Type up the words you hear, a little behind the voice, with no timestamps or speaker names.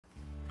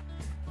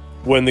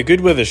When the good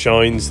weather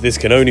shines, this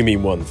can only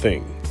mean one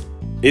thing.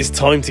 It's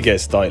time to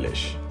get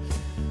stylish.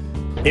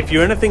 If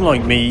you're anything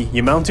like me,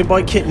 your mountain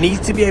bike kit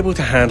needs to be able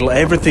to handle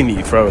everything that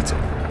you throw at it.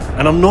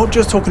 And I'm not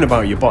just talking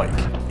about your bike,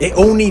 it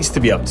all needs to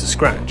be up to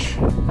scratch.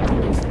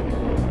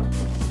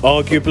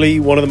 Arguably,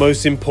 one of the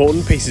most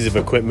important pieces of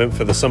equipment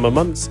for the summer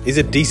months is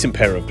a decent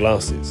pair of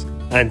glasses.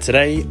 And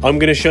today, I'm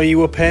going to show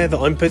you a pair that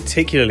I'm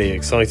particularly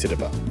excited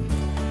about.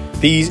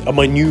 These are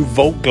my new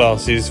Volt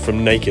glasses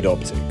from Naked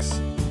Optics.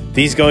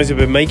 These guys have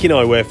been making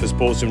eyewear for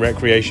sports and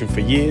recreation for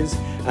years,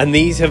 and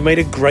these have made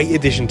a great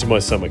addition to my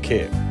summer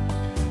kit.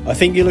 I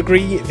think you'll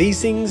agree,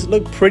 these things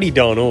look pretty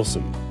darn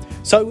awesome.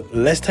 So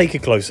let's take a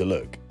closer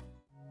look.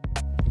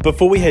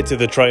 Before we head to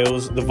the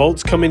trails, the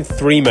Volts come in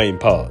three main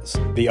parts: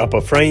 the upper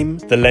frame,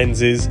 the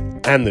lenses,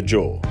 and the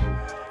jaw.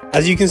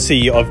 As you can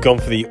see, I've gone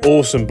for the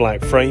awesome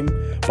black frame,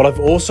 but I've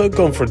also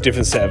gone for a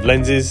different set of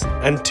lenses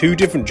and two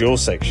different jaw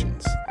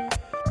sections.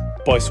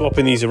 By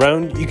swapping these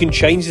around, you can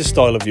change the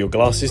style of your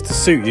glasses to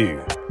suit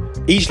you.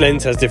 Each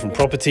lens has different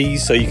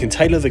properties, so you can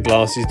tailor the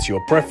glasses to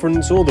your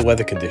preference or the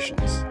weather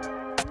conditions.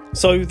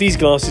 So these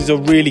glasses are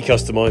really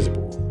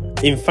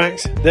customizable. In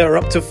fact, there are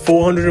up to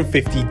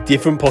 450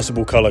 different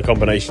possible colour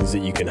combinations that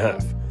you can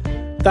have.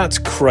 That's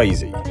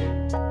crazy.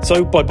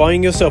 So by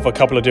buying yourself a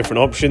couple of different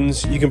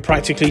options, you can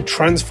practically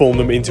transform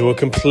them into a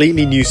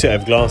completely new set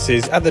of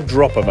glasses at the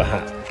drop of a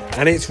hat.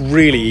 And it's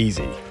really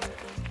easy.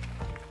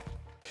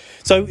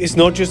 So it's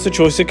not just the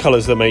choice of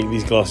colours that make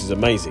these glasses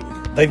amazing.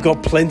 They've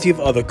got plenty of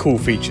other cool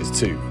features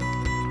too.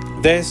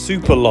 They're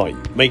super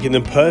light, making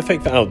them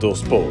perfect for outdoor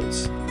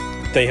sports.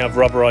 They have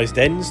rubberized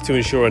ends to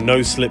ensure a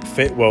no-slip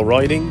fit while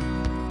riding,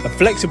 a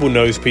flexible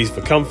nose piece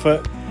for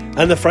comfort,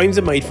 and the frames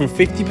are made from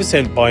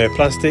 50%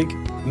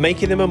 bioplastic,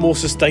 making them a more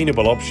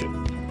sustainable option.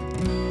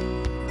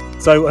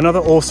 So another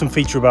awesome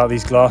feature about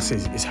these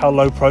glasses is how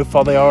low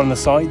profile they are on the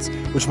sides,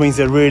 which means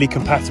they're really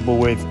compatible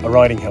with a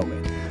riding helmet.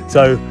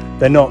 So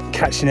they're not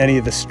catching any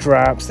of the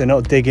straps, they're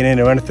not digging in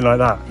or anything like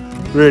that.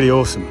 Really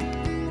awesome.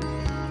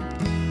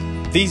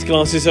 These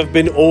glasses have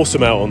been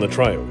awesome out on the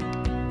trail.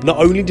 Not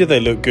only do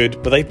they look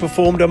good, but they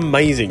performed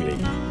amazingly.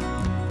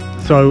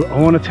 So I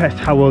want to test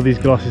how well these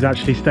glasses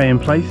actually stay in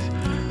place.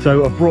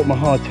 So I've brought my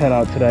hardtail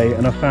out today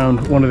and I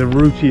found one of the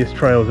rootiest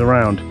trails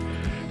around.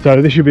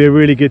 So this should be a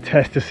really good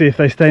test to see if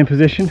they stay in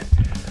position.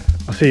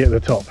 I'll see you at the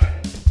top.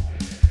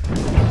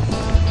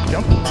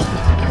 Jump.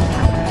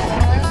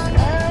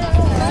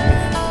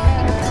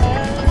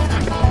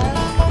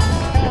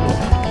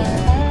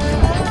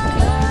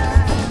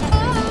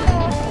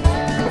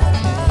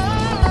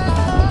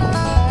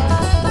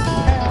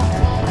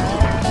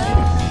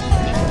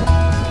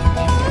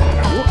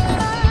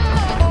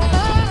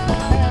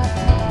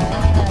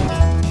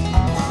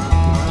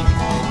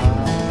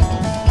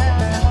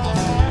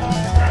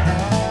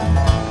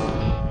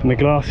 And the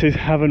glasses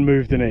haven't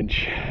moved an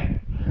inch.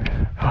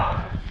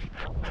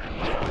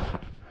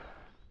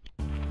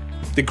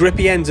 The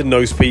grippy ends and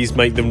nose piece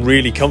make them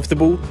really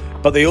comfortable,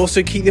 but they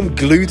also keep them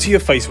glued to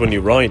your face when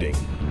you're riding,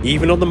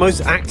 even on the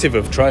most active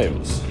of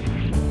trails.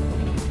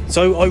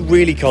 So I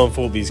really can't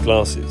fault these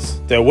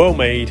glasses. They're well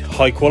made,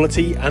 high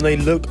quality, and they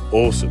look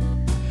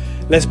awesome.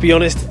 Let's be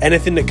honest,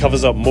 anything that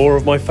covers up more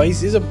of my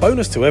face is a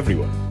bonus to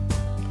everyone.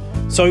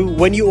 So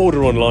when you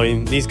order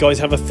online, these guys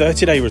have a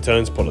 30-day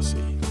returns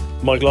policy.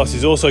 My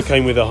glasses also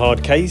came with a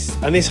hard case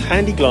and this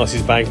handy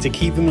glasses bag to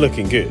keep them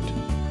looking good.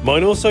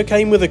 Mine also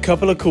came with a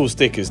couple of cool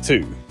stickers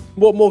too.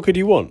 What more could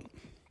you want?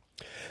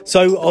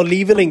 So I'll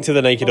leave a link to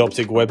the Naked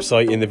Optic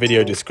website in the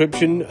video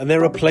description, and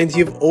there are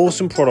plenty of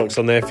awesome products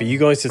on there for you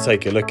guys to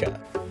take a look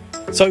at.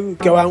 So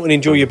go out and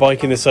enjoy your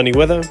bike in the sunny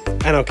weather,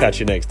 and I'll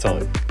catch you next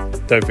time.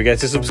 Don't forget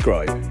to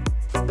subscribe.